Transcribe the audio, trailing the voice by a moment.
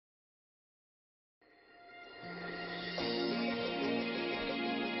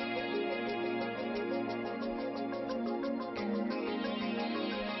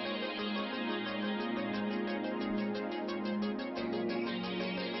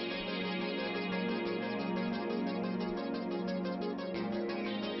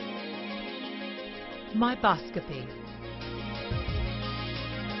Meiboscopy.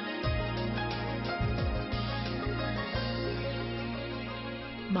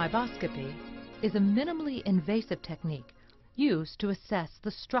 Meiboscopy is a minimally invasive technique used to assess the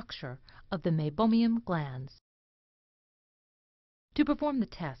structure of the meibomian glands. To perform the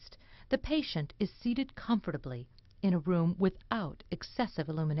test, the patient is seated comfortably in a room without excessive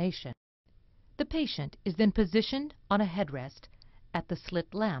illumination. The patient is then positioned on a headrest at the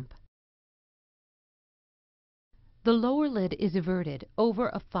slit lamp. The lower lid is everted over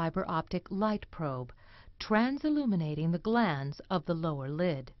a fiber-optic light probe, transilluminating the glands of the lower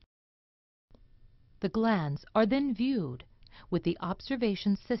lid. The glands are then viewed with the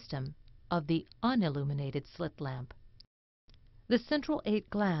observation system of the unilluminated slit lamp. The central 8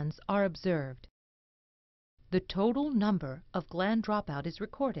 glands are observed. The total number of gland dropout is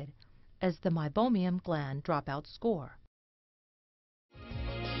recorded as the meibomian gland dropout score.